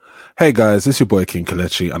Hey guys, it's your boy King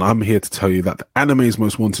Kalechi, and I'm here to tell you that the Anime's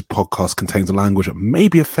Most Wanted podcast contains a language that may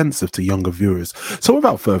be offensive to younger viewers. So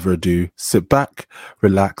without further ado, sit back,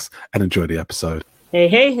 relax, and enjoy the episode.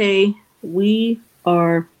 Hey, we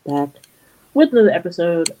are back with another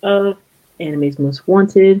episode of Anime's Most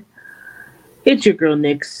Wanted. It's your girl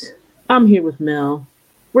Nyx. I'm here with Mel.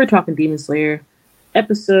 We're talking Demon Slayer,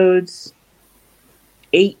 episodes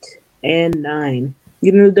 8 and 9.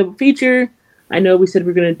 You know, the double feature. I know we said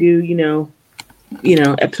we're gonna do,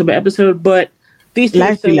 episode by episode, but these two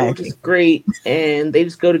episodes are just great, and they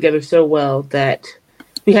just go together so well that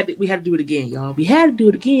we had to do it again, y'all. We had to do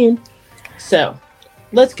it again. So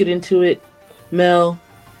let's get into it. Mel,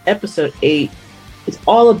 episode 8. It's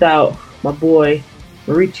all about my boy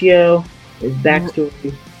Mauricio, his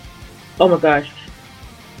backstory. Oh my gosh!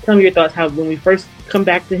 Tell me your thoughts. How when we first come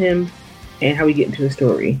back to him, and how we get into the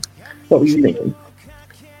story. What were you thinking?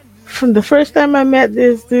 From the first time I met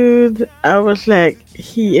this dude, I was like,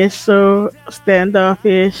 he is so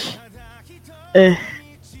standoffish.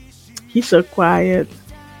 He's so quiet.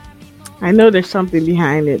 I know there's something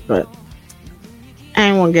behind it, but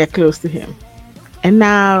I won't get close to him. And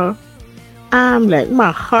now, I'm like,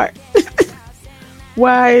 my heart.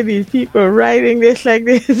 Why are these people writing this like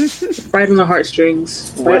this? Right on the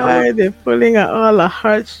heartstrings. Why are they pulling at all the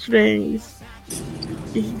heartstrings?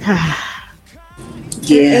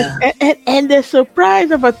 Yeah. And the surprise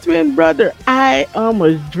of a twin brother. I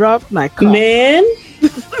almost dropped my cup. Man.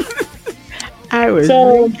 I was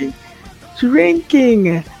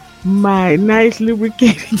drinking my nice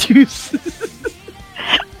lubricating juice.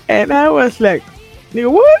 And I was like,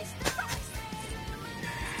 nigga, what?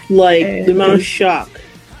 Like, the amount of shock.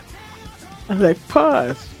 I was like,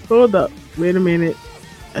 pause. Hold up. Wait a minute.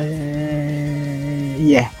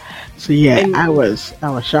 Yeah. So yeah, and I was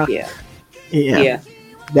shocked. Yeah.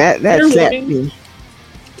 That slapped me.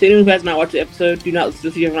 To anyone who has not watched the episode, do not listen to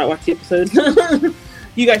this if you have not watched the episode.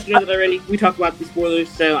 You guys should know that already. We talk about the spoilers,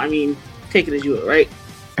 so I mean, take it as you will, right?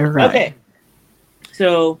 All right. Okay.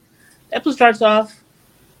 So, the episode starts off.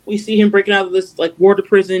 We see him breaking out of this like ward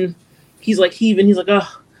prison. He's like heaving. He's like,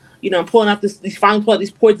 oh, I'm pulling out these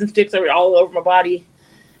poison sticks all over my body,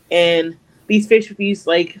 and these fish with these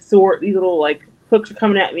like these little like hooks are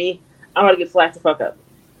coming at me. I'm about to get slashed the fuck up.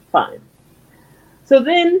 Fine. So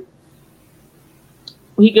then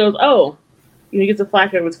he goes, he gets a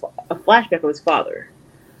flashback of his father,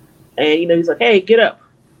 and he's like, "Hey, get up."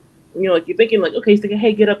 And, you're thinking like, okay, he's thinking,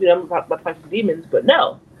 "Hey, get up." I'm about to fight some demons, but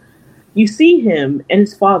no. You see him and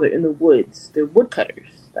his father in the woods. They're woodcutters.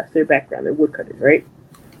 That's their background. They're woodcutters, right?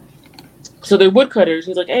 So they're woodcutters.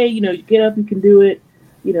 He's like, "Hey, you get up. You can do it.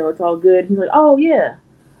 It's all good." He's like, "Oh yeah,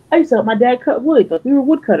 I used to help my dad cut wood. Like we were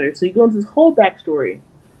woodcutters." So you go into this whole backstory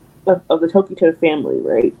of the Tokito family,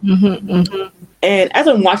 right? Mm-hmm, mm-hmm. And as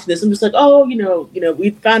I'm watching this, I'm just like, oh,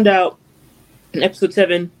 we found out in episode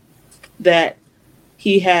 7 that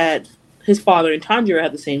he had his father and Tanjiro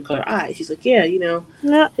had the same color eyes. He's like, Tanjiro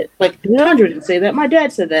didn't say that. My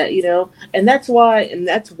dad said that, and that's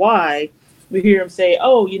why we hear him say,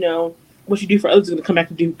 oh, what you do for others is going to come back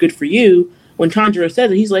and do good for you. When Tanjiro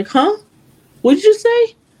says it, he's like, huh? What did you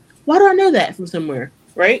say? Why do I know that from somewhere?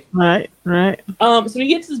 Right. So we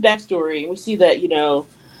get to his backstory, and we see that he and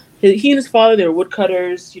his father, they were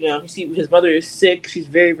woodcutters. You see his mother is sick; she's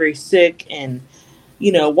very, very sick. And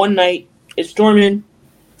one night it's storming,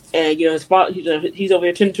 and his father he's over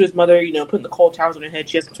there tending to his mother. Putting the cold towels on her head.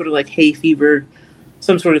 She has some sort of like hay fever,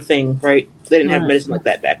 some sort of thing. Right? They didn't have medicine like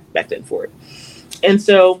that back then for it. And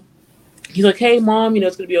so he's like, "Hey, mom,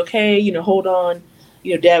 it's gonna be okay. Hold on.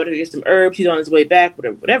 Dad would get some herbs. He's on his way back.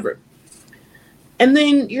 Whatever." And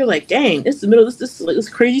then you're like, dang, it's the middle of this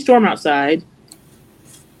crazy storm outside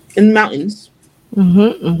in the mountains.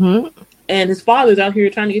 Mm-hmm, mm-hmm. And his father's out here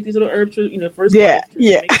trying to get these little herbs for his life.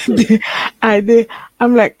 Yeah. I did.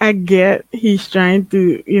 I'm like, I get he's trying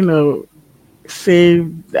to,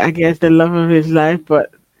 save, I guess, the love of his life,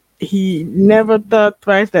 but he never thought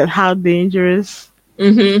twice that how dangerous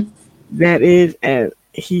that is. And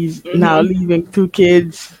he's now leaving 2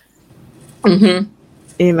 kids. Mm-hmm.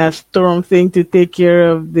 In a storm thing to take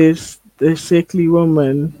care of the sickly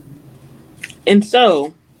woman. And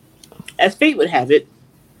so, as fate would have it,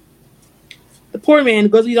 the poor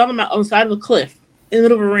man he's on the side of a cliff in the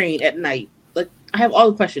middle of a rain at night. Like, I have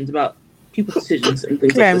all the questions about people's decisions and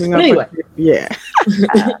things like this. But anyway. Yeah.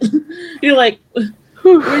 You're like,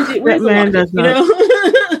 where's that man does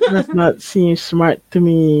does not seem smart to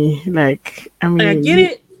me. Like, I mean. I get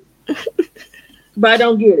it, but I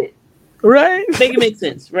don't get it. Right? Make it make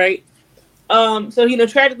sense, right? So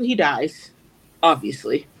tragically he dies,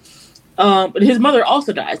 obviously. But his mother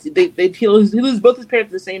also dies. He loses both his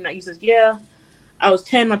parents the same night. He says, "Yeah, I was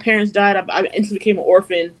 10. My parents died. I instantly became an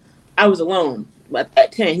orphan. I was alone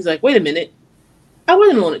at 10." He's like, "Wait a minute. I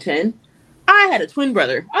wasn't alone at 10. I had a twin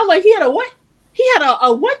brother." I was like, "He had a what? He had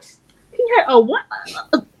a what? He had a what?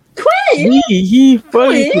 A twin? He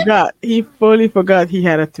fully forgot. He fully forgot he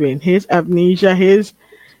had a twin. His amnesia, his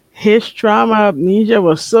trauma amnesia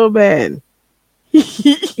was so bad.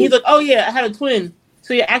 He's like, "Oh yeah, I had a twin.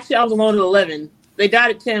 So yeah, actually I was alone at 11. They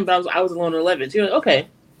died at 10, but I was alone at 11." So you're like, "Okay,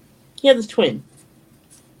 he had this twin."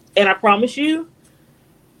 And I promise you,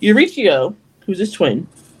 Euricio, who's his twin,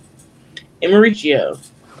 and Mauricio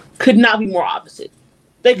could not be more opposite.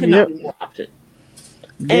 They could not be more opposite.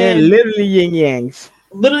 They're And literally yin yangs.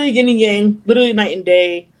 Literally yin and yang, literally night and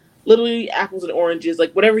day, literally apples and oranges,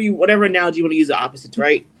 like whatever analogy you want to use, the opposites,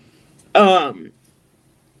 right? And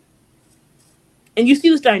you see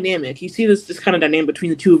this dynamic. You see this kind of dynamic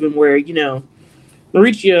between the two of them where,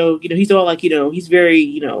 Mauricio, he's all like, he's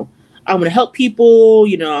very, I'm going to help people,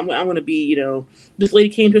 I'm going to be, this lady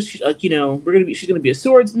came to us, she's like, she's going to be a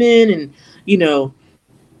swordsman, and, we're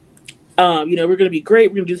going to be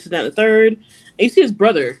great. We're going to do this and that and the third. And you see his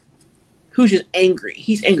brother, who's just angry.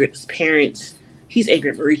 He's angry at his parents. He's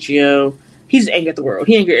angry at Mauricio. He's angry at the world.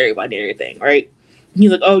 He's angry at everybody and everything, right? And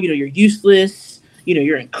he's like, "Oh, you're useless.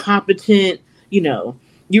 You're incompetent. You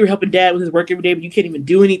were helping Dad with his work every day, but you can't even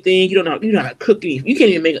do anything. You don't know how to cook. You can't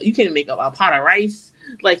even make a pot of rice.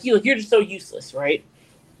 Like you're just so useless, right?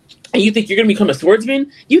 And you think you're gonna become a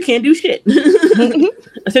swordsman? You can't do shit."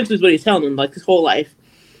 Essentially, is what he's telling them, like his whole life.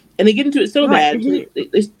 And they get into it so bad,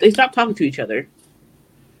 they stop talking to each other.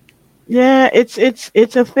 Yeah, it's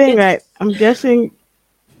a thing, right? I'm guessing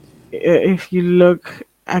if you look,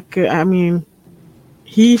 I mean,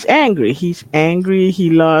 he's angry. He's angry.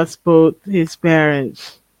 He lost both his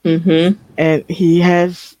parents, and he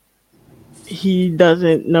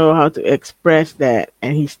doesn't know how to express that,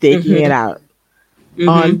 and he's taking it out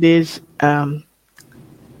on this.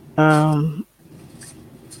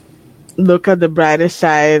 Look at the brighter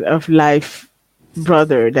side of life,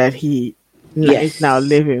 brother that he is now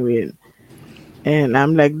living with. And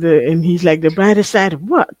I'm like and he's like, the brighter side of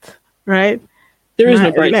what? Right? There is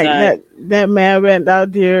no bright side. That man went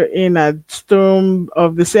out there in a storm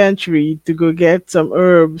of the century to go get some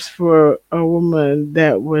herbs for a woman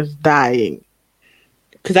that was dying.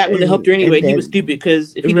 Because that would have helped her anyway. He was stupid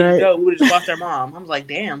because if he didn't go, we would have just lost our mom. I was like,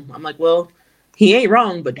 damn. I'm like, well, he ain't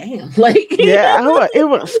wrong, but damn. Like, yeah, it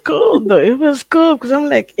was cool though. It was cool because I'm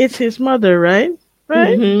like, it's his mother, right?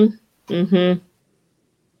 Right?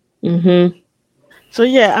 So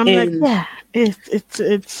yeah, I'm like, yeah,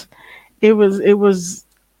 it was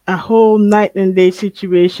a whole night and day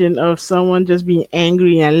situation of someone just being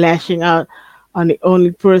angry and lashing out on the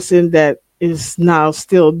only person that is now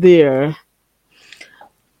still there,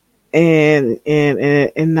 and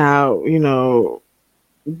now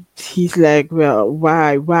he's like, well,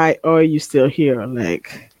 why are you still here?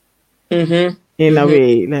 Like, in a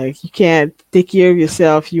way, like you can't take care of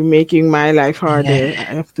yourself. You're making my life harder.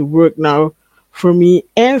 I have to work now for me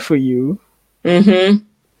and for you. You're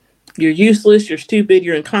useless. You're stupid.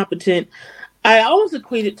 You're incompetent. I always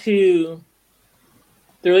equate it to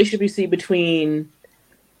the relationship you see between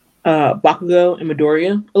Bakugo and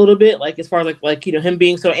Midoriya a little bit, like as far as like him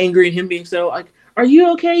being so angry and him being so like, "Are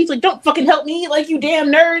you okay?" He's like, "Don't fucking help me, like you damn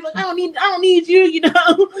nerd. Like I don't need you."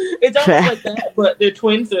 It's almost like that, but they're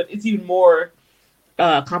twins, so it's even more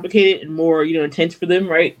complicated and more intense for them,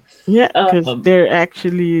 right? Yeah, because they're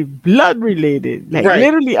actually blood related, like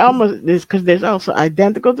literally almost. Because there's also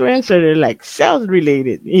identical twins, so they're like cells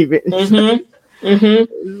related, even.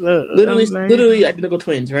 Literally identical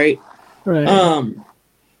twins, right? Right.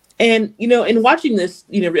 And in watching this,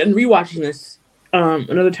 and rewatching this,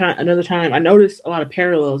 another time, I noticed a lot of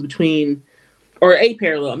parallels between, or a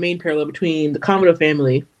main parallel between the Kamado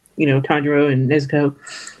family, Tanjiro and Nezuko,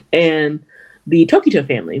 and the Tokito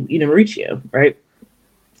family, Mauricio, right?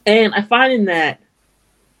 And I find in that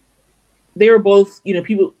they were both,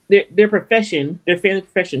 people, their profession, their family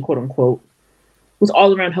profession, quote unquote, was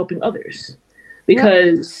all around helping others,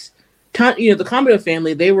 because the Kamado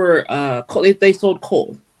family, they were they sold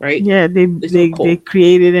coal. Right? Yeah, they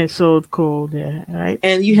created and sold coal there, right?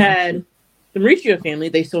 And you had the Mauricio family,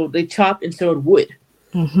 they chopped and sold wood.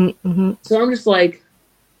 So I'm just like,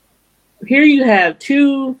 here you have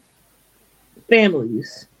two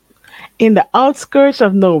families in the outskirts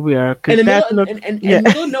of nowhere, in the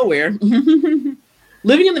middle of nowhere,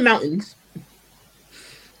 living in the mountains.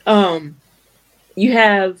 You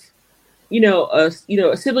have a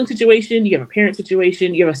sibling situation, you have a parent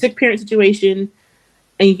situation, you have a sick parent situation.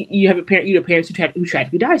 and you have parents who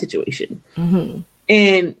tragically die situation, Mm-hmm.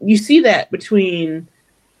 and you see that between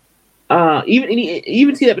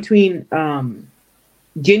even see that between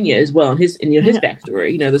Genya as well, and his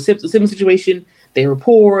backstory. The sibling situation. They were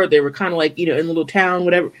poor. They were kind of like in a little town,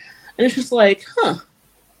 whatever. And it's just like, I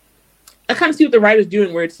kind of see what the writer's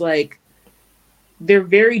doing, where it's like they're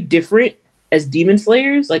very different as demon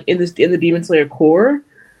slayers, like in the demon slayer core,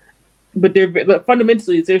 but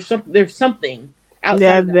fundamentally there's something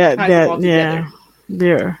outside that ties them all together.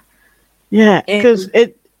 Because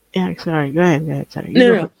sorry, go ahead. Sorry.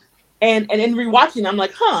 No. And in rewatching, I'm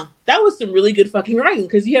like, that was some really good fucking writing,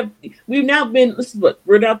 because we're now 3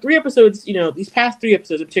 episodes. These past 3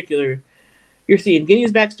 episodes in particular, you're seeing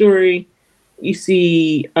Genya's backstory, you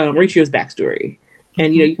see Mauricio's backstory,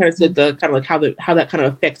 and you kind of said the kind of like how that kind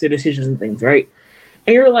of affects their decisions and things, right?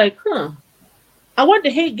 And you're like, I wanted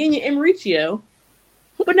to hate Genya and Mauricio,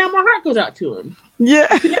 but now my heart goes out to him.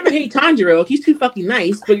 Yeah, you never hate Tanjiro. He's too fucking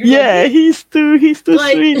nice. But he's too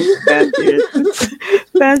like, sweet.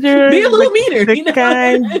 Tanjiro, be a little meaner. The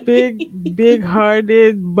kind,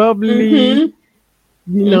 big-hearted, bubbly.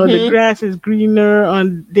 The grass is greener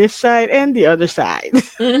on this side and the other side.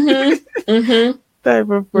 Type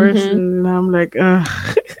of person. And I'm like, and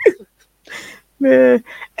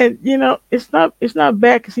it's not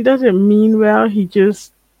bad, because he doesn't mean well. He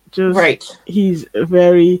just right. He's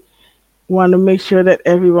very want to make sure that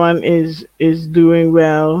everyone is doing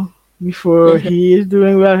well before he is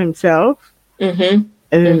doing well himself. But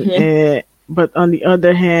on the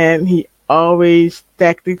other hand, he always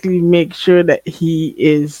tactically makes sure that he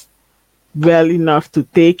is well enough to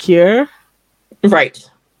take care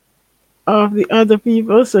of the other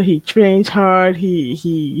people. So he trains hard. He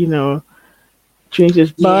trains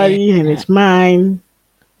his body and his mind.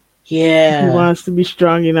 Yeah, he wants to be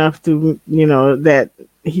strong enough to that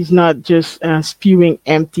he's not just spewing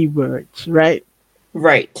empty words, right?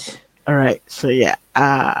 Right. All right. So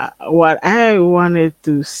what I wanted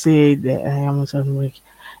to say that I almost haven't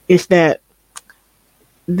is that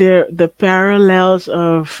the parallels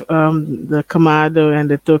of the Kamado and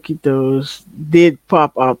the Tokitos did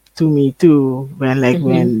pop up to me too when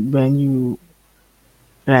when you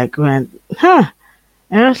and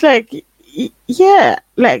I was like, yeah,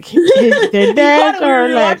 like their dads are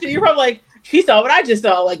like, you're probably like, she saw what I just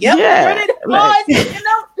saw. Like, yep, like,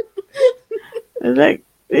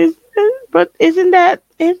 but isn't it?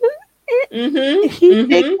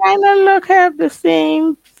 They kind of have the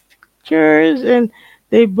same features, and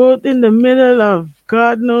they both in the middle of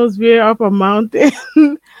God knows where up a mountain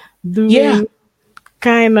doing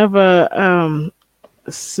kind of a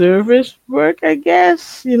service work, I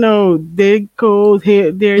guess. They go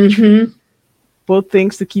here, they're both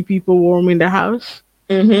things to keep people warm in the house.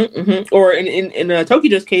 Or in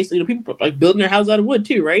Tokyo's case, people like building their house out of wood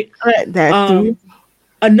too, right? Right. That too.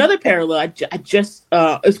 Another parallel, I just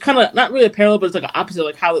it's kind of not really a parallel, but it's like an opposite,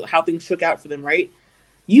 like how things shook out for them, right?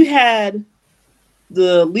 You had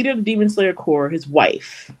the leader of the Demon Slayer Corps, his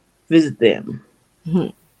wife, visit them,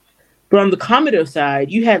 but on the Kamado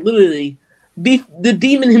side, you had literally the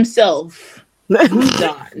demon himself,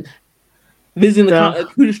 Don, visiting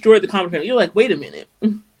who destroyed the Kamado family. You're like, wait a minute.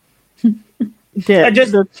 Yeah,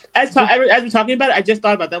 as we're talking about it, I just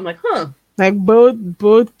thought about that. I'm like, like both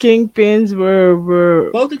kingpins were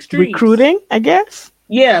both extremes. Recruiting, I guess.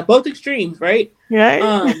 Yeah, both extremes, right?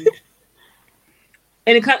 Right.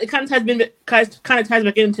 And it kind of ties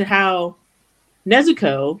back into how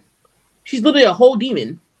Nezuko, she's literally a whole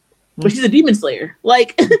demon, but she's a demon slayer.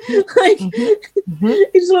 Like,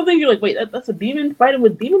 it's just one thing. You're like, wait, that's a demon fighting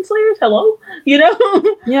with demon slayers? Hello,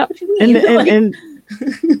 Yeah,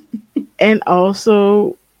 and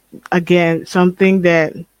also, again, something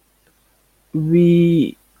that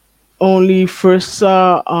we only first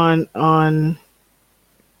saw on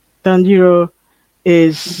Tanjiro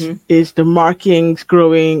is the markings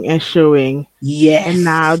growing and showing. Yes. And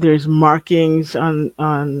now there's markings on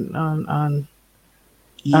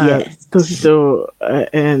Tokito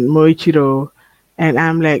and Moichiro, and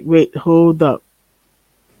I'm like, wait, hold up.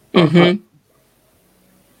 Are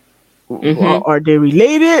they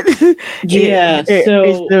related? Yeah.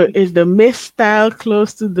 Is the mist style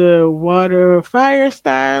close to the water fire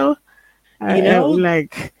style?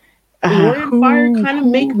 Like water and fire kind of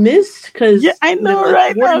make mist, because I know,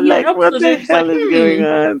 right? I'm like, what the hell is going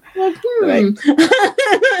on?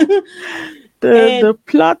 The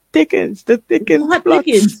plot thickens. The plot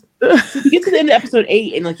thickens. You get to the end of episode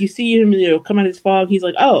 8, and like you see him, come out of his fog. He's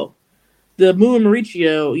like, oh, the Mu and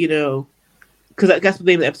Mauricio, because that's the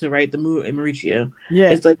name of the episode, right? The Mu and Mauricio. Yeah.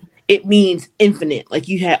 It's like it means infinite. Like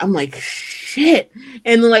I'm like, shit.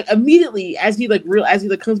 And then like immediately as he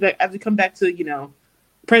comes back, as we come back to, you know,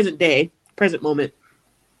 present moment,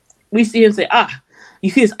 we see him say, you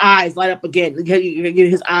see his eyes light up again. You get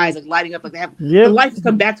his eyes like lighting up like that. The light to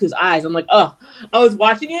come back to his eyes. I'm like, I was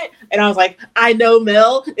watching it and I was like, I know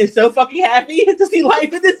Mel is so fucking happy to see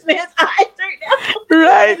life in this man's eyes right now.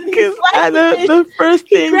 Right, because the first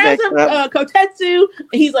thing he grabs Kotetsu and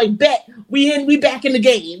he's like, bet we back in the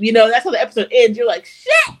game. You know, that's how the episode ends. You're like,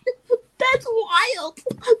 shit, that's wild.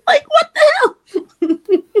 Like, what the hell?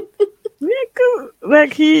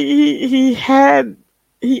 Like he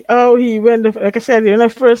went, like I said, when I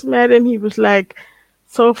first met him, he was like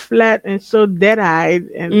so flat and so dead-eyed,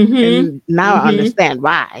 and now I understand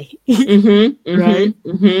why. Right?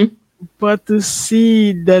 But to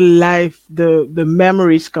see the life, the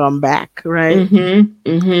memories come back, right?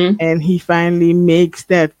 And he finally makes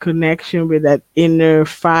that connection with that inner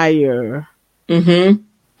fire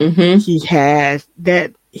he has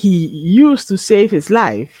that he used to save his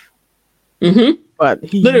life. But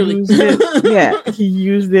he used it. He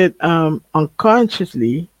used it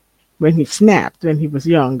unconsciously when he snapped when he was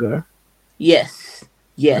younger. Yes.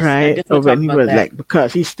 Right. Or when he was like,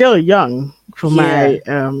 because he's still young for my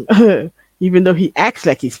even though he acts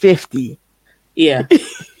like he's 50. Yeah.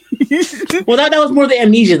 Well, that was more the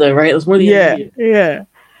amnesia, though, right? It was more the amnesia. Yeah.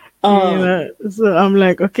 You know, so I'm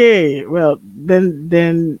like, okay, well,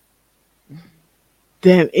 then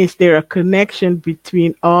is there a connection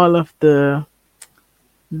between all of the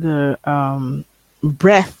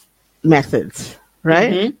breath methods,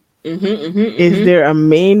 right? Is there a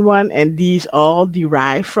main one and these all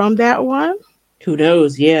derive from that one? Who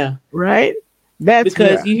knows? Yeah. Right? That's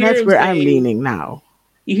where I'm leaning now.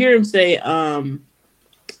 You hear him say, in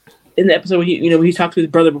the episode when he talks to his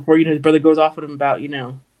brother before, his brother goes off with him about,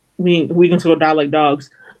 we gonna go die like dogs.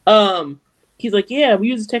 He's like, yeah, we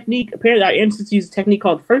use this technique. Apparently our ancestors use a technique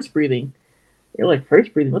called first breathing. You're like,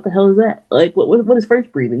 first breathing? What the hell is that? Like, what is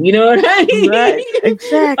first breathing? You know what I mean? Right,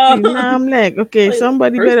 exactly. Now I'm like, okay,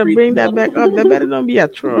 somebody better bring that back up. There better not be a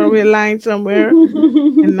throwaway line somewhere.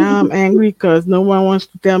 And now I'm angry because no one wants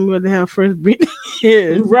to tell me what the hell first breathing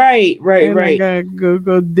is. Right. I gotta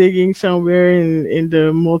go digging somewhere in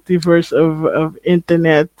the multiverse of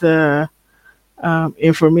internet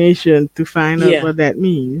information to find out what that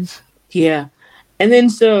means. Yeah. And then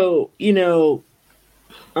so, they're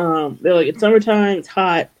like, it's summertime, it's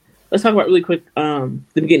hot. Let's talk about really quick the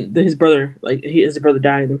beginning. His brother, his brother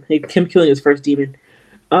died, and him killing his first demon.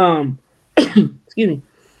 Excuse me.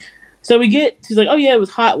 So he's like, oh yeah, it was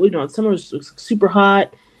hot. Summer was super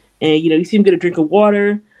hot, and you see him get a drink of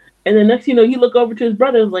water, and then next you look over to his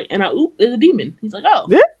brother, and like, and there's a demon. He's like, oh,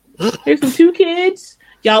 here's some 2 kids,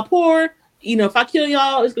 y'all poor. If I kill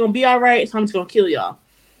y'all, it's gonna be all right. So I'm just gonna kill y'all.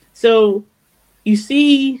 So you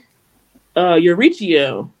see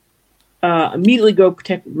Eurichio immediately go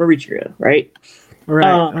protect Mauricio, right?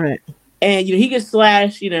 Right. And he gets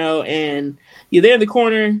slashed, and you're there in the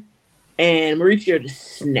corner, and Mauricio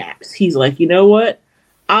just snaps. He's like, you know what?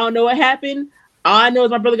 I don't know what happened. All I know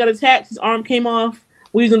is my brother got attacked. His arm came off.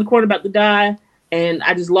 We was in the corner about to die, and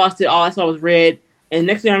I just lost it. All I saw was red. And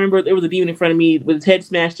next thing I remember, there was a demon in front of me with his head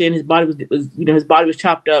smashed in. His body was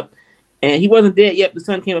chopped up, and he wasn't dead yet. The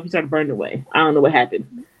sun came up. He started burning away. I don't know what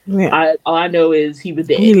happened. Yeah. All I know is he was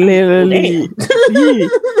dead. He literally,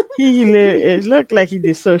 it looked like he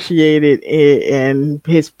dissociated, and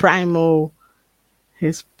his primal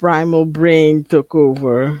brain took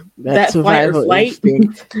over. That survival fight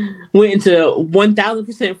instinct went into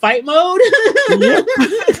 1000% fight mode. Yep.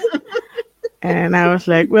 And I was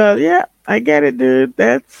like, well, yeah, I get it, dude.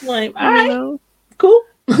 That's like, all right, cool.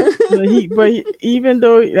 but even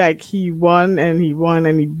though he won and he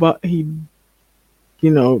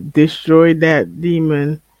destroyed that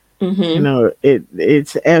demon, he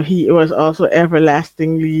was also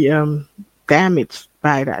everlastingly traumaged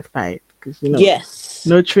by that fight because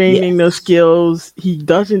no training, no skills. He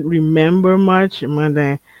doesn't remember much,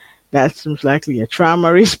 and that's most likely a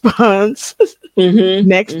trauma response.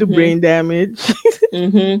 Next to brain damage.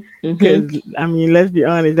 Because let's be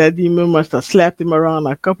honest, that demon must have slapped him around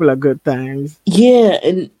a couple of good times. Yeah,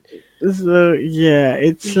 and so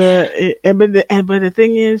it's but the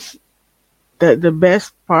thing is that the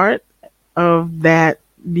best part of that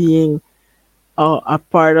being a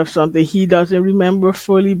part of something he doesn't remember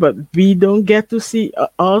fully, but we don't get to see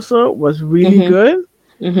also was really good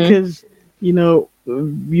because you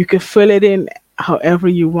can fill it in however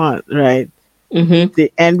you want, right? The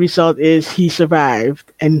end result is he survived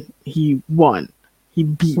and he won. He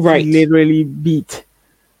literally beat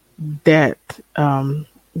that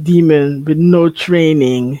demon with no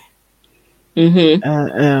training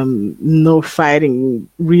No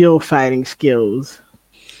real fighting skills.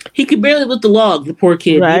 He could barely lift the log, the poor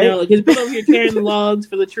kid. Right? You know, like his brother over here carrying the logs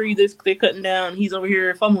for the tree they're cutting down. He's over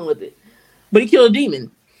here fumbling with it. But he killed a demon.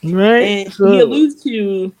 Right. And he alludes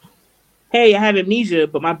to, hey, I have amnesia,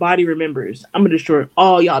 but my body remembers. I'm going to destroy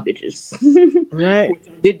all y'all bitches. Right. What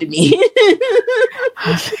you did to me.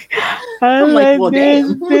 I'm like, well,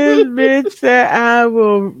 this bitch said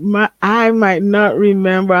I might not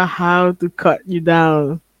remember how to cut you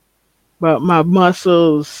down. But my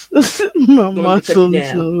muscles, knows.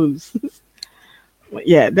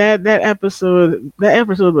 Yeah, that episode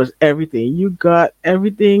was everything. You got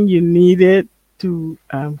everything you needed to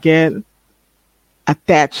get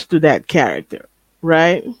attached to that character,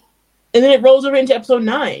 right? And then it rolls over into episode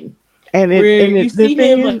 9, and you see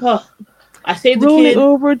him like, oh, I saved the kid. Rolling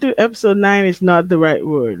over to episode 9 is not the right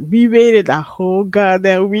word. We waited a whole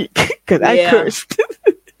goddamn week because I cursed.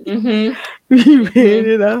 We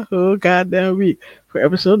waited a whole goddamn week for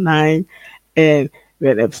episode 9, and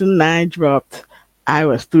when episode 9 dropped, I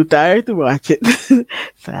was too tired to watch it, so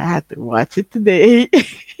I had to watch it today.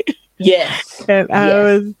 Yes, and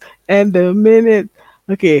the minute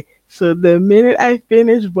I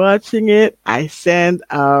finished watching it, I sent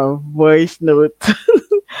a voice note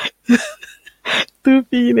to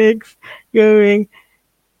Phoenix, going,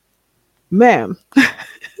 "Ma'am."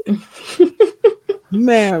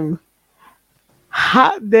 Ma'am,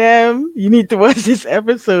 hot damn, you need to watch this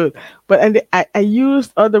episode. But I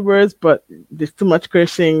used other words, but there's too much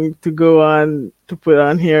cursing to go on to put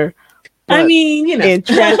on here. But I mean, you know, in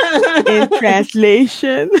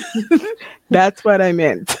translation, that's what I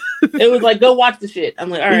meant. It was like, go watch the shit. I'm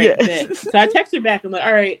like, all right, bet. So I text her back. I'm like,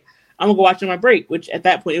 all right, I'm gonna go watch on my break. Which at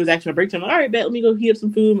that point it was actually my break time. I'm like, all right, bet. Let me go heat up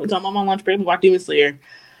some food. So I'm on my lunch break. I'm gonna watch Demon Slayer.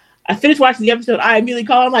 I finished watching the episode. I immediately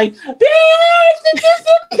called. I'm like,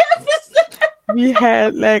 we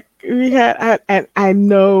had, and I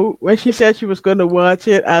know when she said she was going to watch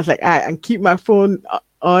it, I was like, and keep my phone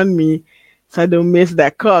on me so I don't miss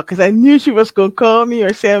that call, because I knew she was going to call me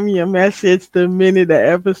or send me a message the minute the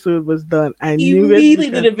episode was done. I knew it.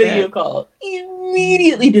 Immediately did a video call.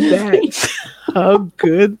 Immediately did that. How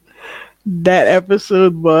good that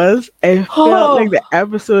episode was. It felt like the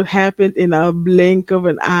episode happened in a blink of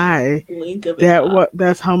an eye.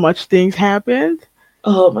 That's how much things happened.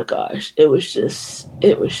 Oh my gosh. It was just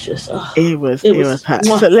it was hot.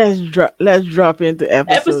 So let's drop into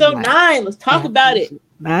episode 9. Let's talk about it.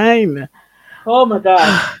 9. Oh my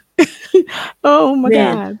god. Oh my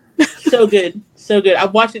god. So good. So good. I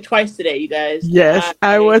watched it twice today, you guys. Yes,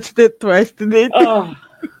 I watched it twice today. Oh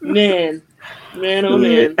man. Man, oh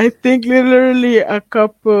man. I think literally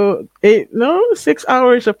 6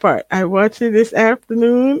 hours apart. I watched it this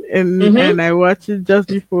afternoon and I watched it just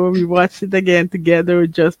before we watched it again together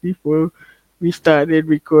just before we started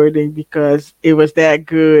recording, because it was that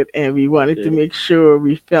good and we wanted to make sure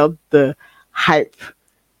we felt the hype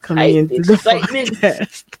coming into the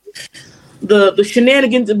podcast. The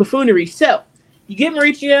shenanigans and buffoonery. So you get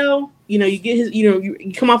Mauricio, you get his,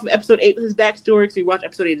 you come off of episode 8 with his backstory, so you watch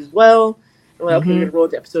episode 8 as well. Well, okay, we're gonna roll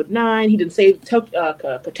to episode 9. He didn't save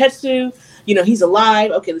Kotetsu. He's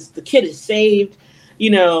alive. Okay, the kid is saved.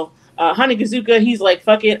 Hanagizuka, he's like,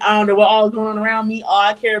 fuck it. I don't know what all is going on around me. All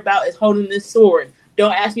I care about is holding this sword.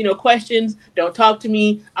 Don't ask me no questions. Don't talk to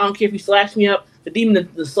me. I don't care if you slash me up. The demon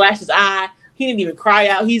that slashed his eye. He didn't even cry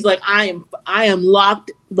out. He's like, I am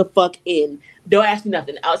locked the fuck in. Don't ask me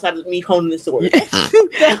nothing outside of me holding the sword.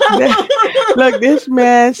 Look, this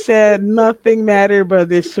man said nothing mattered but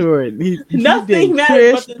this sword. Nothing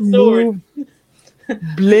mattered but the sword.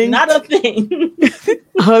 Blinked. Not a thing.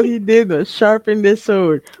 All he did was sharpen this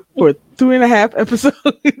sword for 2.5 episodes.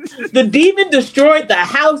 The demon destroyed the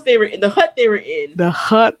house they were in, the hut they were in. The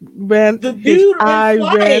hut went. The dude went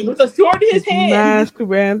flying with a sword in his hand. His mask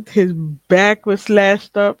went. His back was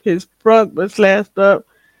slashed up. His front was slashed up.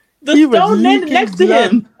 The stone landed next to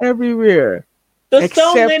him. Everywhere.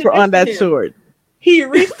 Except for on that sword. He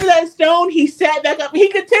reached for that stone. He sat back up. He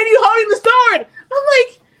continued holding the sword. I'm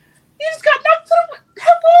like, you just got knocked to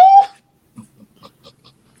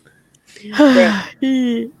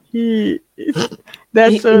the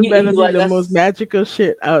that sword better be the most magical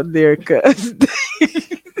shit out there, cause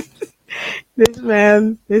this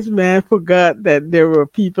man forgot that there were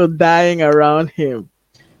people dying around him.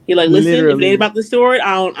 He like, listen, if it ain't about the sword,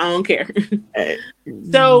 I don't care.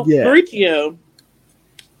 So Mauricio,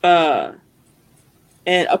 and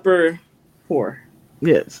upper 4.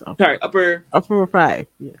 Yes. Sorry, upper 5.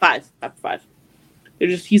 Yeah. 5. Upper 5.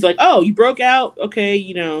 He's like, oh, you broke out.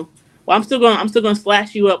 Okay, well, I'm still gonna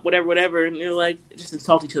slash you up, whatever. And they're like, just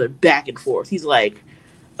insult each other back and forth. He's like,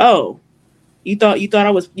 oh, You thought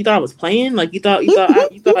I was playing? Like you thought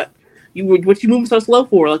you were what you moving so slow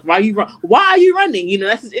for? Like why are you running? You know,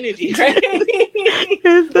 that's his energy, right?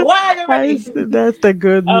 Why are you running? That's the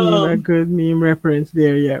good meme, a Um, good meme reference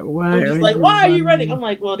there. Yeah. Why I'm are just like, you why are you running? running? I'm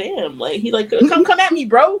like, well, damn. Like he's like, come at me,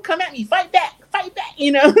 bro. Come at me. Fight back.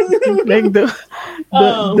 You know. Like,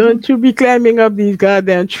 um, don't you be climbing up these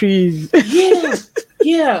goddamn trees? yeah,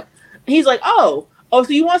 yeah. He's like, oh. So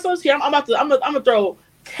you want some? See, I'm gonna throw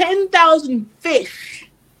 10,000 fish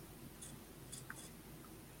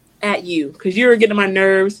at you because you're getting on my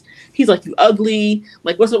nerves. He's like, you ugly.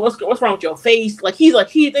 Like, what's wrong with your face? Like,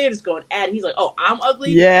 they're just going at it. He's like, oh, I'm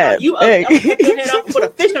ugly. Yeah. You ugly. I'm gonna cut your head off and put a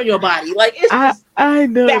fish on your body. Like, it's just I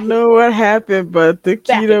don't know what happened, but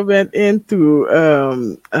Takeda went into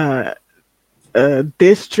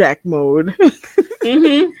diss track mode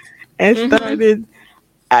and started.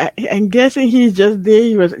 I'm guessing he's just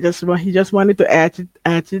there. He just wanted to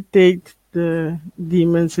agitate the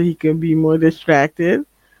demon so he can be more distracted.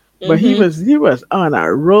 But he was on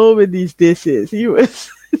a roll with these dishes. He was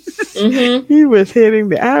he was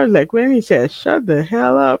hitting I was like, when he said, "Shut the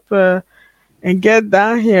hell up and get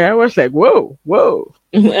down here," I was like, "Whoa."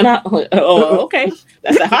 And I like, oh, okay,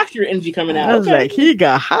 that's the hostile energy coming out. I was like, he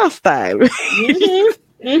got hostile.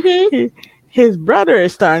 His brother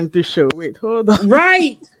is starting to show. Wait, hold on.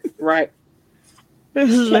 Right.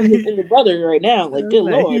 It's like, in the brother right now. Like, good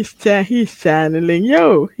like lord. He's channeling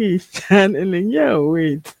yo.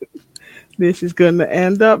 Wait, this is gonna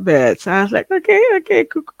end up bad. So I was like, okay,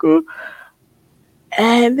 cool.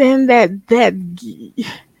 And then that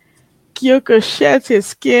Kyoko sheds his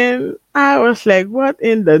skin. I was like, what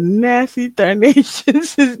in the nasty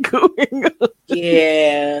tarnations is going on?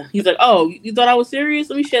 Yeah. He's like, oh, you thought I was serious?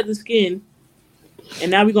 Let me shed the skin. And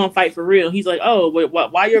now we're gonna fight for real. He's like, oh, wait,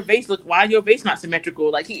 why your face not symmetrical?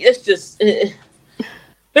 Like it's just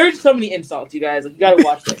there's so many insults, you guys. Like, you gotta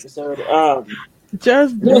watch the episode.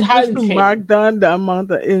 Just to mark down the amount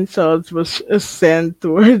of insults was sent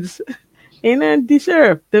towards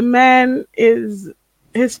deserve. The man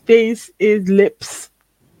his face is lips.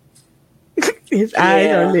 His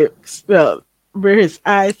eyes are lips. Well, where his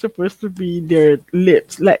eyes supposed to be, their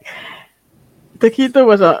lips. Like Taquito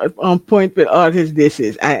was on point with all his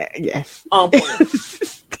dishes. Yes. On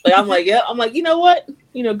point. Like I'm like, you know what?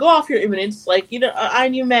 You know, go off your eminence. Like, you know, I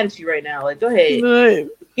ain't even mad at you right now. Like, go ahead. Right.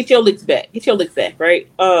 Get your licks back, right?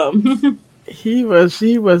 He was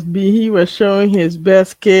showing his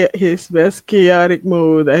best chaotic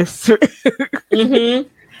mode. I swear.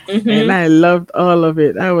 And I loved all of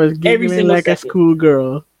it. I was giggling like a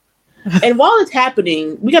schoolgirl. And while it's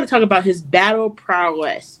happening, we got to talk about his battle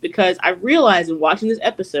prowess, because I realized in watching this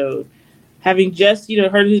episode, having just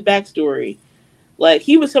heard his backstory, like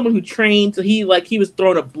he was someone who trained, so he was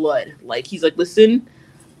throwing up blood. Like he's like, listen,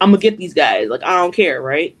 I'm gonna get these guys. Like I don't care,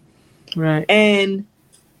 right? Right. And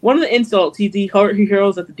one of the insults he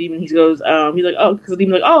hurls at the demon. He goes, he's like, oh, because the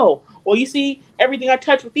demon's like, oh, well, you see, everything I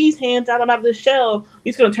touch with these hands out of this shell,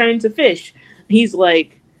 he's gonna turn into fish. He's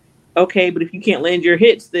like, okay, but if you can't land your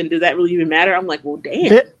hits, then does that really even matter? I'm like, well,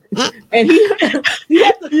 damn. And he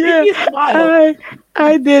had the creepiest smile.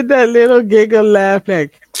 I did that little giggle laugh,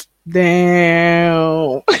 like,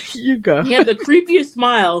 damn. You go. He had the creepiest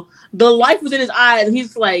smile. The life was in his eyes, and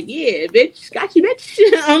he's like, yeah, bitch, got you, bitch.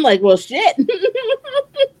 I'm like, well, shit.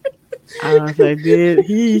 I was like,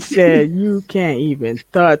 he said, you can't even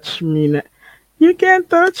touch me now. You can't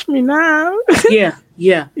touch me now.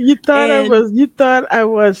 Yeah. You thought I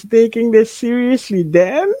was taking this seriously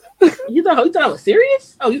then? You thought I was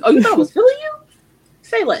serious? Oh, you thought I was feeling you?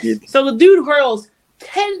 Say less. So the dude hurls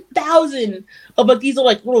 10,000 of these are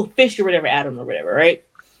like little fish or whatever at him or whatever, right?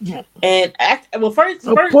 Yeah. And first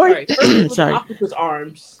with octopus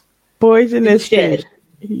arms. Poisonous fish.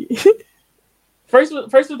 First with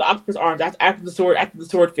the octopus arms. After the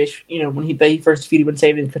swordfish, when he first defeated when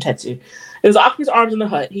saving Kotetsu. It was octopus arms in the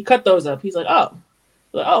hut. He cut those up. He's like, oh,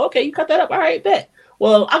 okay, you cut that up. All right, bet.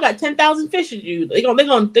 Well, I got 10,000 fish in you. They're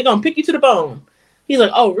gonna pick you to the bone. He's like,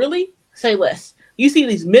 oh, really? Say less. You see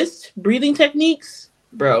these mist breathing techniques,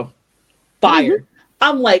 bro? Fire. Mm-hmm.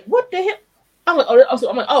 I'm like, what the hell? I'm like, so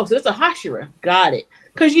that's a Hashira. Got it.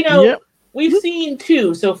 Because we've seen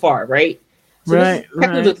 2 so far, right? So this is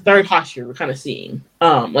technically the third Hashira we're kind of seeing.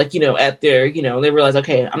 At their, they realize,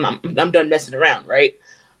 okay, I'm done messing around, right?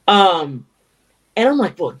 And I'm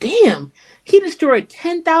like, well, damn, he destroyed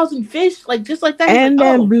 10,000 fish, like just like that. And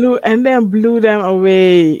then blew them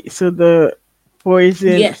away. So the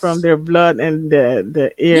poison from their blood and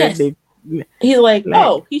the air. Yes. He's like,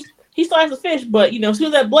 he still has a fish, but as soon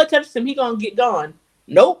as that blood touches him, he gonna get gone.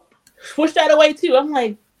 Nope, push that away too. I'm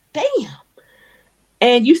like, damn.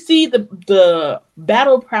 And you see the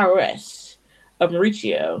battle prowess of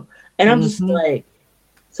Mauricio, and I'm just like,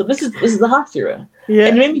 so this is the Hashira. Yeah.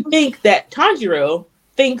 And it made me think that Tanjiro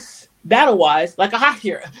thinks battle wise like a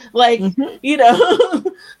Hashira. Like, you know,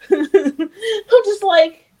 I'm just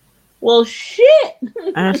like, well, shit.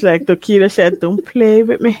 I was like, Tokita said, don't play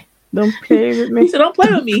with me. Don't play with me. He said, don't play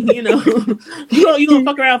with me. You know, you gonna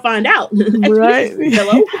fuck around and find out. Right.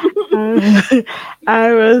 Hello.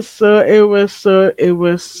 It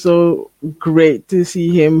was so great to see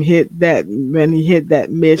him hit that when he hit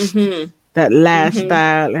that mist, that last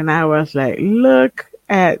style, and I was like, look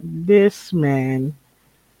at this man,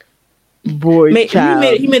 boy,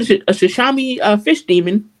 child. He made a sashimi fish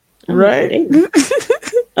demon, right?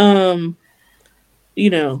 You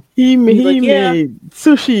know, he made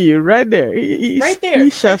sushi right there. Right there on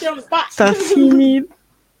the spot. Sashimi,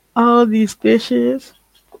 all these fishes.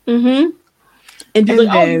 And he's like,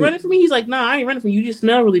 "Oh, you running from me?" He's like, "Nah, I ain't running from you. You just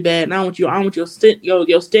smell really bad, and I want your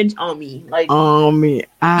stench on me." Like on me.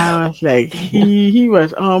 I was like, he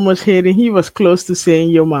was almost hitting. He was close to saying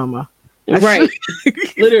 "your mama." Right,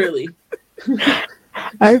 literally.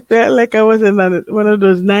 I felt like I was in one of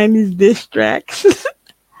those 90s diss tracks.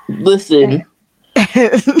 Listen,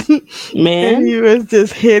 man, and he was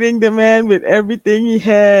just hitting the man with everything he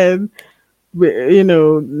had. You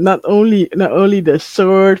know, not only the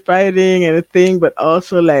sword fighting and a thing, but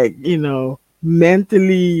also like, you know,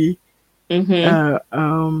 mentally. There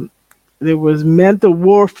was mental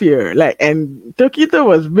warfare, like, and Tokito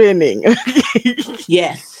was winning.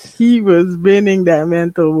 Yes, he was winning that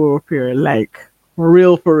mental warfare, like for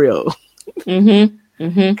real.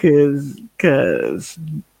 Because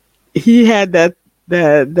he had that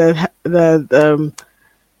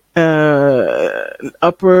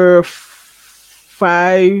upper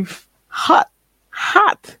 5 hot.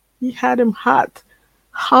 He had him hot,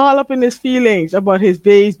 all up in his feelings about his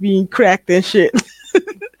base being cracked and shit.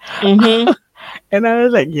 And I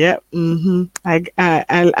was like, yeah,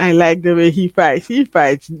 I like the way he fights. He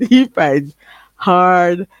fights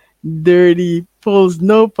hard, dirty, pulls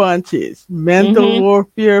no punches, mental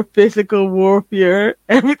warfare, physical warfare,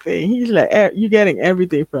 everything. He's like, you're getting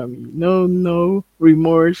everything from me. No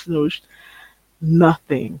remorse,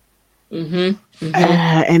 nothing. And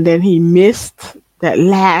then he missed that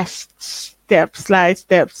last slice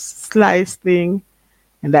thing,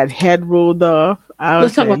 and that head rolled off.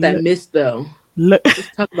 Let's talk about that miss, though.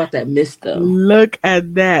 Let's talk about that miss, though. Look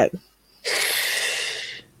at that.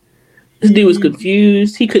 This dude was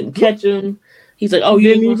confused. He couldn't catch him. He's like, "Oh,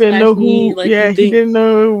 you didn't even know who." Like, he didn't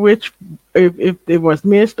know which, if it was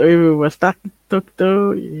missed or if it was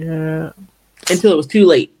Tokito. Yeah, until it was too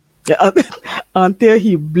late. Until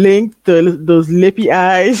he blinked those lippy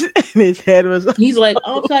eyes and his head was. He's like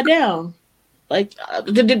upside down, like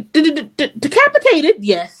decapitated.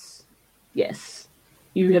 Yes.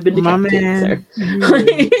 You have been decapitated, sir.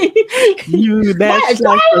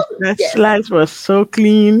 That slice was so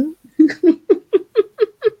clean.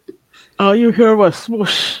 All you heard was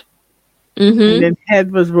swoosh, and then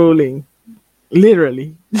head was rolling,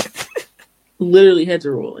 literally. Literally, heads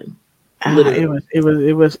are rolling.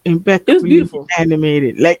 It was impeccably. It was beautiful,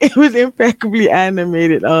 animated. Like it was impeccably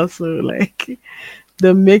animated. Also, like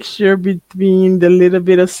the mixture between the little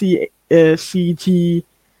bit of CG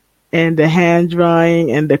and the hand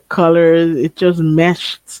drawing and the colors, it just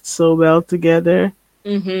meshed so well together.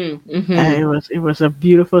 It was a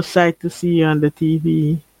beautiful sight to see on the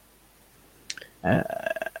TV. Yeah,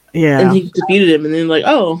 and he defeated him, and then he's like,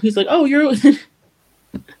 "Oh, you're."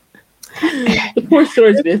 The poor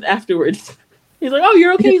swordsmith afterwards. He's like, "Oh,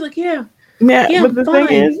 you're okay." He's like, "Yeah." But the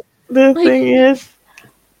thing is,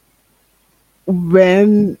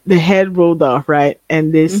 when the head rolled off, right,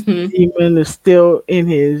 and this demon is still in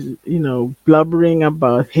his, blubbering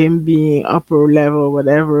about him being upper level,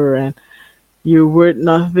 whatever, and you're worth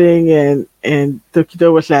nothing, and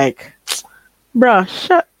Tokito was like, "Bruh,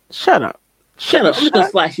 shut up. I'm just gonna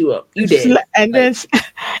slash you up. You dead."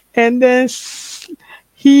 And then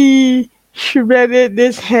he shredded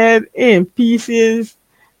this head in pieces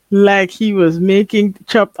like he was making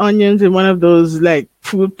chopped onions in one of those like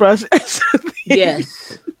food processors.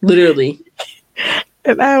 Yes, literally.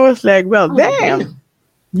 And I was like, well, damn,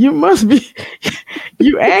 you must be,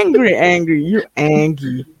 you angry. You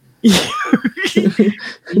angry. You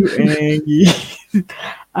angry.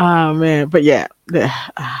 Oh man, but yeah, the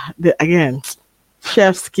again,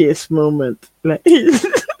 chef's kiss moment. Like,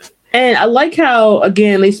 and I like how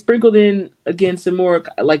again they sprinkled in again some more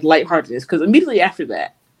like lightheartedness, because immediately after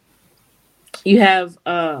that, you have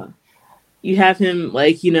him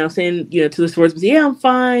like saying to the swordsman, "Yeah, I'm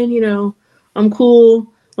fine. I'm cool.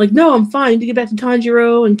 Like, no, I'm fine. I need to get back to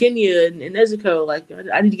Tanjiro and Genya and Nezuko. Like,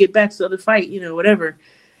 I need to get back to the other fight, whatever.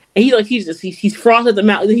 And he's frothed at the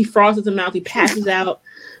mouth. Then he froths at the mouth. He passes out.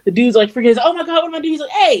 The dude's like freaking. Oh my god, what am I doing? He's like,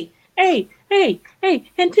 hey, get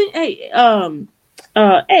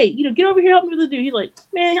over here, help me with the dude. He's like,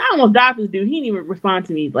 man, I almost died for the dude. He didn't even respond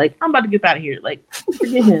to me. Like, I'm about to get out of here. Like,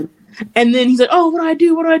 forget him. And then he's like, oh, what do I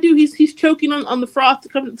do? What do I do? He's choking on the froth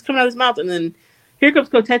that's coming out of his mouth. And then here comes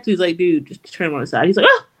Kotetsu. He's like, dude, just turn him on the side. He's like,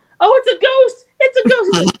 oh, it's a ghost. It's a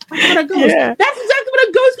ghost. He's like, what a ghost. Yeah. That's exactly what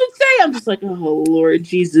a ghost would say. I'm just like, oh, Lord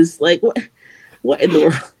Jesus. Like, what in the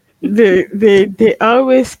world? They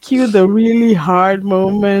always cue the really hard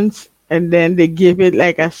moments, and then they give it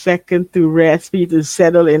like a second to rest for you to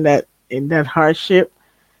settle in that hardship.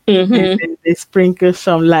 Mm-hmm. And then they sprinkle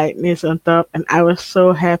some lightness on top, and I was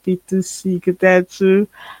so happy to see Kotetsu.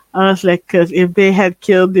 I was like, because if they had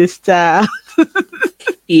killed this child,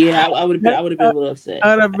 yeah, I would have been a little upset.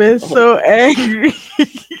 I would have been so angry.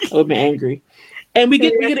 I would have been angry, and we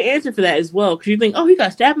get an answer for that as well, because you think, oh, he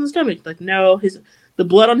got stabbed in the stomach. Like, no, the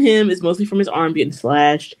blood on him is mostly from his arm getting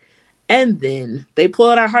slashed, and then they pull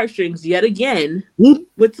out our heartstrings yet again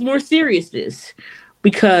with more seriousness,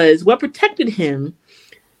 because what protected him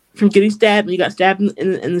from getting stabbed, and he got stabbed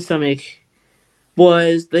in the stomach,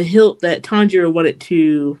 was the hilt that Tanjiro wanted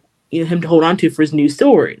to, him to hold on to for his new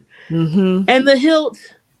sword. Mm-hmm. And the hilt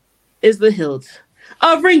is the hilt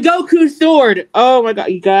of Rengoku's sword. Oh my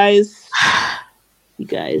god, you guys.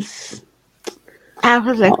 I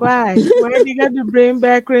was like, why? Why do you got to bring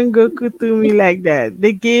back Rengoku to me like that?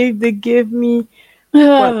 They give me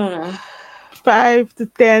 5 to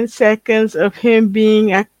 10 seconds of him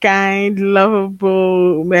being a kind,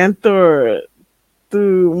 lovable mentor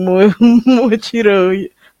to Mochiro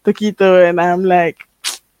Tokito, and I'm like,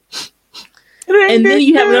 and then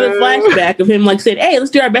you have another flashback of him like saying, hey, let's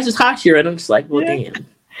do our best as Hashira, and I'm just like, well, damn.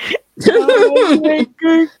 Oh my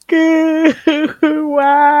God.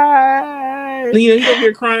 Why? He's over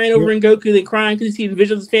here crying over Rengoku, then crying because he's seeing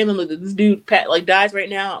visions of his family. Like, this dude dies right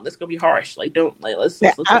now. That's gonna be harsh. Like, don't let's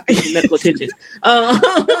get medical attention.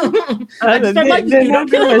 I just don't like this dude. Don't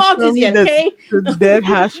kill him off just yet, okay? The dead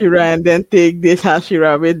Hashira and then take this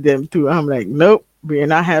Hashira with them too. I'm like, nope, we're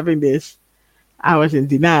not having this. I was in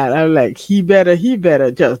denial. I was like, he better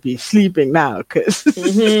just be sleeping now, because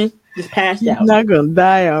just passed out. He's not gonna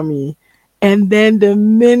die on me. And then the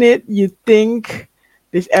minute you think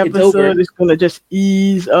this episode is gonna just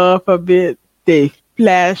ease off a bit, they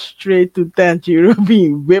flash straight to Tanjiro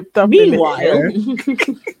being whipped up. Meanwhile,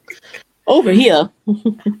 over here,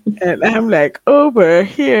 and I'm like, over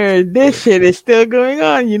here, this shit is still going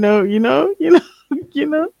on.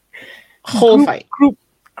 Whole fight.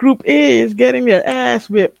 Group A is getting their ass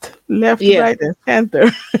whipped left, right, and center.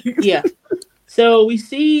 Yeah. So we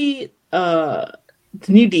see the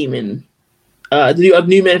new demon, the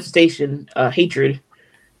new manifestation, hatred.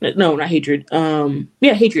 No, not hatred.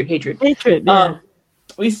 Hatred. Hatred. Yeah.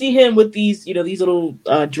 We see him with these little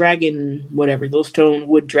dragon, whatever, those stone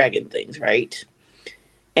wood dragon things, right?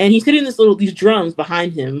 And he's hitting these drums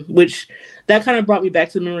behind him, which that kind of brought me back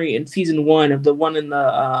to the memory in season 1 of the one in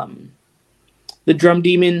the drum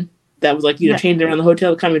demon that was chained around the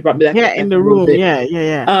hotel. It kind of brought me back. Yeah, in the room.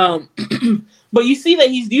 Yeah. But you see that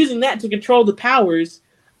he's using that to control the powers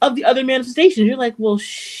of the other manifestations. You're like, well,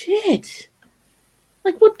 shit.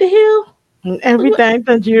 Like, what the hell? And every time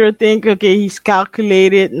Tanjiro think, okay, he's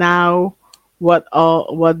calculated now what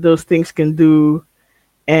those things can do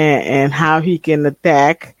and how he can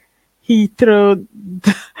attack. He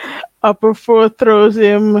upper 4 throws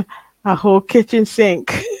him a whole kitchen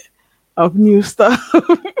sink of new stuff.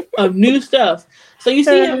 So you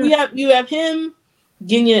see him, you have him,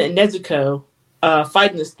 Genya, and Nezuko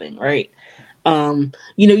fighting this thing, right?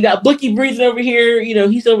 You got Blicky breathing over here.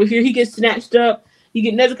 He's over here. He gets snatched up. You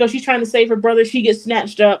get Nezuko. She's trying to save her brother. She gets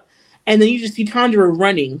snatched up. And then you just see Tanjiro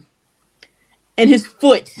running. And his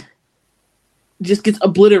foot just gets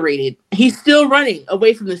obliterated. He's still running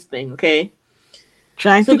away from this thing, okay?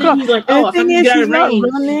 Trying to go. He's like, oh,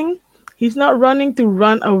 he's not running to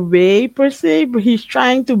run away per se, but he's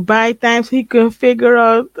trying to buy time so he can figure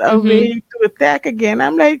out a way to attack again.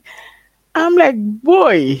 I'm like,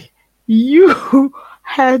 boy, you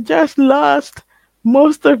had just lost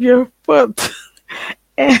most of your foot,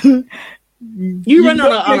 and you run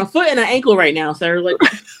on a foot and an ankle right now, sir. Like,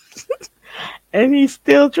 and he's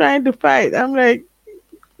still trying to fight. I'm like,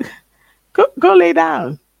 go lay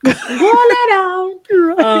down. Go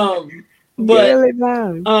lay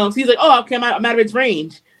down. So he's like, oh, okay, I'm out of its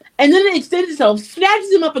range. And then it extends itself,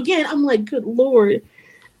 snatches him up again. I'm like, good Lord.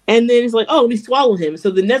 And then it's like, oh, we swallow him.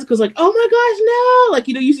 So then Nezuko's like, oh my gosh, no! Like,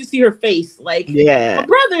 you know, you should see her face, like, my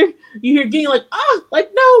brother. You hear Ginny like, oh,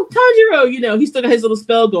 like, no, Tanjiro. You know, he still got his little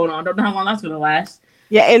spell going on. Don't know how long that's gonna last.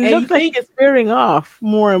 Yeah, it looks like it's wearing off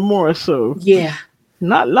more and more. So yeah,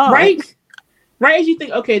 not long, right? Right as you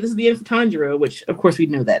think, okay, this is the end for Tanjiro, which of course we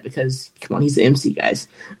know that because come on, he's the MC, guys.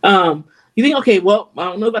 You think, okay, well, I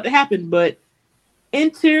don't know about to happen, but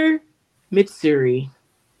enter Mitsuri.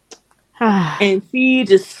 And she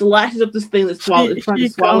just slashes up this thing that's swallowing. She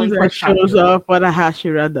comes and shows off what a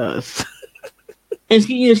Hashira does. And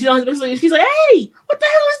she, you know, she's like, hey, what the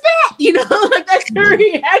hell is that? You know, like that's her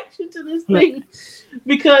reaction to this thing.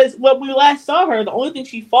 Because when we last saw her, the only thing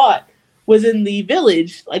she fought was in the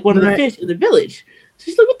village, like one of the fish in the village.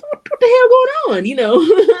 She's like, what the hell going on? You know?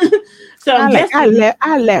 So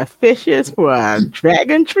I left fishes for a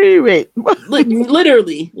dragon tree. Wait,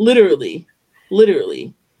 literally.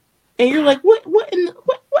 And you're like, what in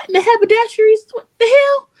the haberdasheries? What the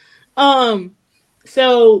hell?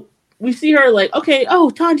 So we see her like, okay, oh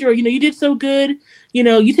Tanjiro, you know, you did so good. You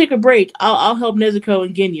know, you take a break. I'll help Nezuko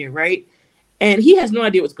and Genya, right? And he has no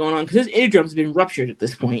idea what's going on because his eardrum's been ruptured at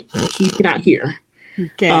this point. He cannot hear. So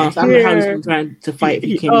I don't know how he's trying to fight if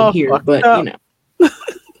he can't even hear. But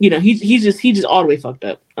you know, he's just all the way fucked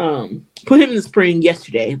up. Put him in the spring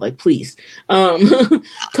yesterday, like please. Toss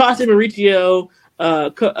him Mauricio,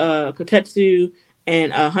 Kotetsu,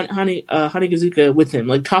 and Hanigazuka with him.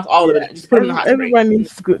 Like toss all of it. Just put him in the hot spring. Everyone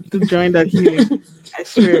needs to join that healing. I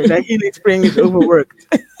swear that healing spring is overworked.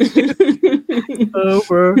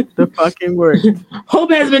 Over the fucking work.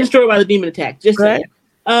 Hope has been destroyed by the demon attack. Just saying.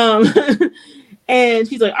 And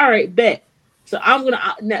she's like, all right, bet. So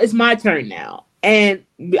now it's my turn now. And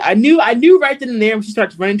I knew right then and there when she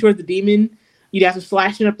starts running towards the demon, you'd have to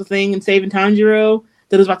slashing up the thing and saving Tanjiro,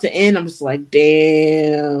 that it was about to end. I'm just like,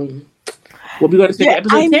 damn. We'll be going to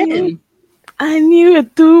episode 10. I knew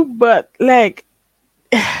it too, but like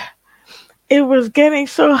it was getting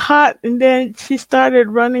so hot, and then she started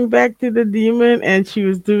running back to the demon, and she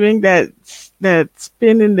was doing that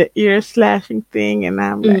spin in the ear slashing thing, and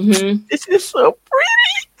I'm like, this is so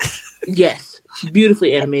pretty. Yes,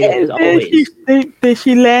 beautifully animated as always.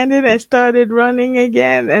 She landed and started running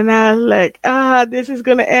again, and I was like, this is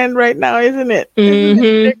gonna end right now, isn't it? They're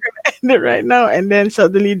gonna end it right now, and then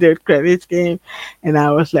suddenly the credits came, and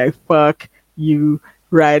I was like, fuck you,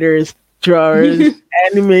 writers, drawers,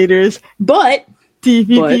 animators, but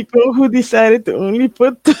TV people who decided to only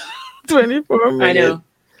put 24 minutes. I know.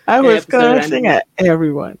 I was cursing at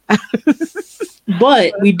everyone.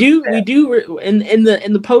 But we do in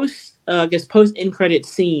the post post end credit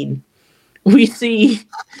scene, we see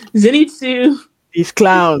Zenitsu, these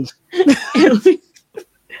clowns, and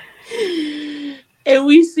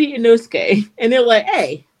we see Inosuke, and they're like,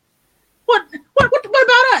 hey. What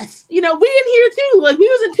about us? You know, we in here too. Like we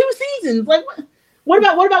was in 2 seasons. Like what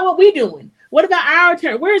about what we doing? What about our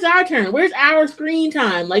turn? Where's our turn? Where's our screen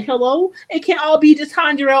time? Like hello? It can't all be just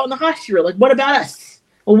Tanjiro and the Hashira. Like what about us?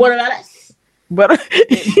 Well, what about us? But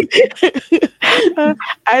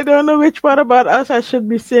I don't know which What About Us I should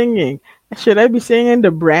be singing. Should I be singing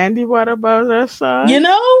the Brandy What About Us song? You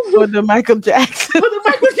know? Or the Michael Jackson? Or the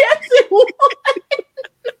Michael Jackson one.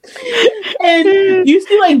 And you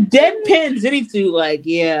see like deadpan Zenitsu like,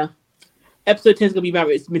 yeah, episode 10 is gonna be about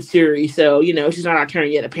Mitsuri, so you know she's not our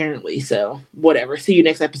turn yet apparently, so whatever, see you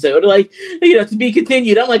next episode, like, you know, to be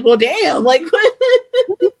continued. I'm like, well damn, like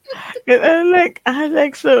I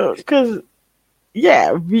like so because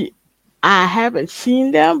I haven't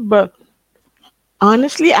seen them, but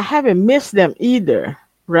honestly I haven't missed them either,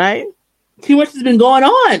 right? Too much has been going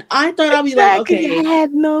on. I thought I'd be like, okay, I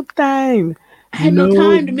had no time. I had no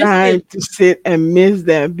time to miss them. To sit and miss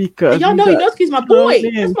them because and y'all know Inosuke's my boy.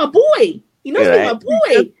 That's my boy. Inosuke's my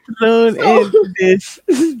boy. Thrown into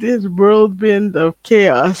this whirlwind of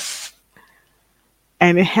chaos,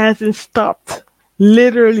 and it hasn't stopped.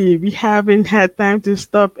 Literally, we haven't had time to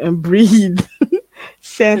stop and breathe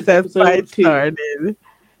since that fight started.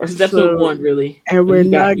 Or since episode 1, really. And we're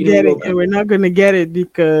not going to get it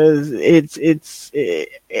because it's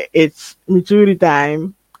Mitsuri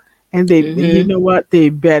time. And they, you know what? They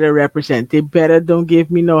better represent. They better don't give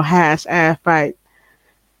me no ass fight.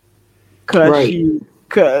 Cause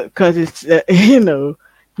it's you know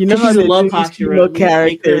how they do these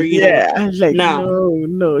characters. Yeah, I was like,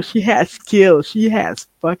 no. She has skills. She has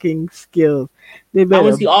fucking skills. They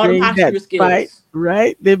better see all bring the that fight,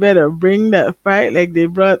 right? They better bring that fight like they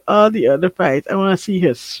brought all the other fights. I want to see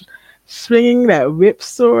her swinging that whip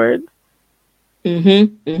sword.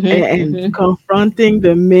 And confronting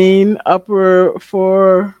the main upper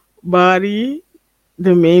 4 body,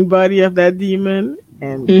 the main body of that demon,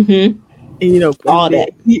 and Mm-hmm. you know, All that.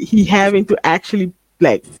 he having to actually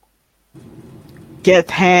like get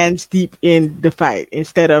hands deep in the fight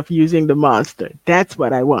instead of using the monster. That's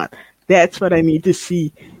what I want. That's what I need to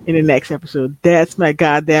see in the next episode. That's my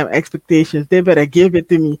goddamn expectations. They better give it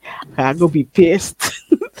to me. I'm gonna be pissed.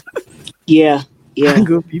 Yeah. I'm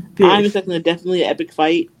gonna be pissed. I'm expecting definitely an epic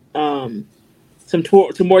fight. Some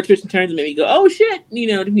more twists and turns that make me go, oh shit! You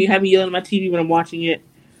know, to have me yelling at my TV when I'm watching it.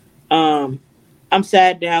 I'm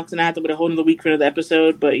sad now because I have to wait a whole another week for another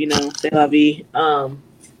episode. But you know, c'est la vie.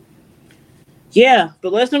 Yeah,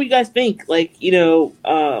 but let us know what you guys think. Like, you know,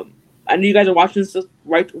 I know you guys are watching this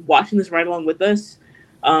right along with us.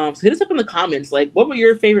 So hit us up in the comments. Like, what were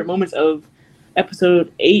your favorite moments of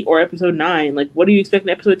episode 8 or episode 9? Like, what are you expecting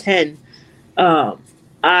in episode 10?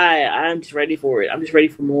 I'm just ready for it. I'm just ready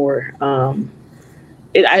for more.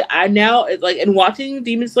 I now like, and watching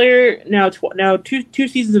Demon Slayer now two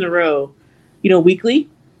seasons in a row, you know, weekly.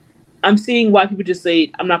 I'm seeing why people just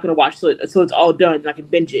say I'm not going to watch till it's all done and I can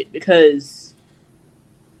binge it, because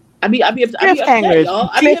I'd be upset, y'all.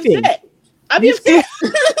 I'd be upset.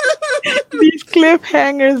 These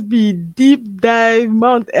cliffhangers be deep dive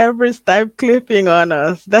Mount Everest type clipping on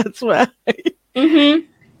us. That's why. Mm-hmm.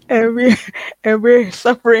 And we're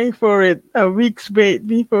suffering for it a week straight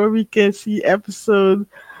before we can see episode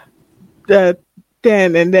 10,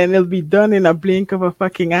 and then it'll be done in a blink of a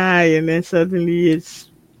fucking eye, and then suddenly it's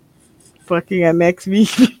fucking a next week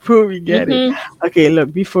before we get it. Okay,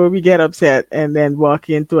 look, before we get upset and then walk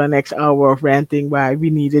into a next hour of ranting why we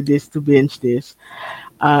needed this to binge this,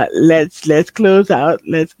 let's close out.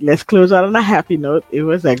 Let's close out on a happy note. It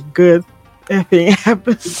was a good effing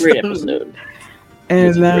episode. Great episode.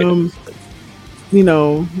 And you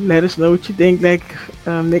know, let us know what you think, like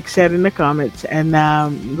Nick said in the comments, and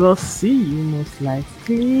we'll see you most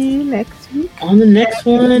likely next week on the next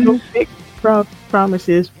one. No big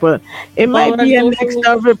promises, but it might be a next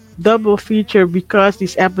double feature because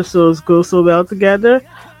these episodes go so well together.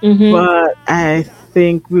 But I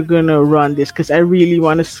think we're gonna run this because I really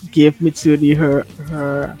want to give Mitsuri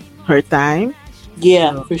her time.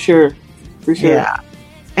 Yeah, so, for sure. Yeah.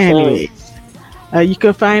 Anyways. You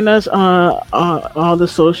can find us on all the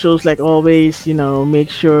socials, like always. You know, make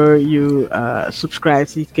sure you subscribe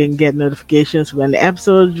so you can get notifications when the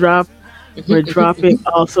episodes drop. We're dropping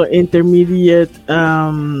also intermediate,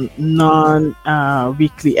 non-weekly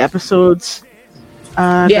episodes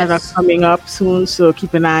that are coming up soon. So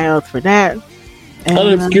keep an eye out for that. And,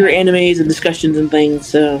 other obscure animes and discussions and things.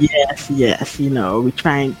 So yes. You know, we're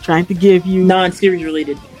trying to give you non-series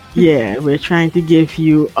related. Yeah, we're trying to give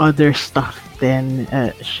you other stuff than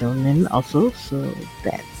shonen also, so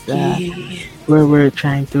that's where we're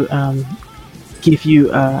trying to give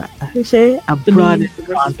you how do you say a broader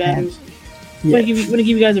content. Yes. Want to give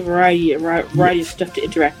you guys a variety of stuff to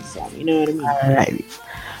interact with on. You know what I mean? Alright.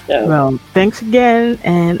 So. Well, thanks again,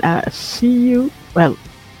 and see you. Well,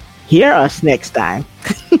 hear us next time.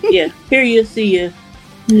 Yeah, hear you, see you.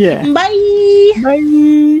 Yeah. Bye.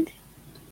 Bye.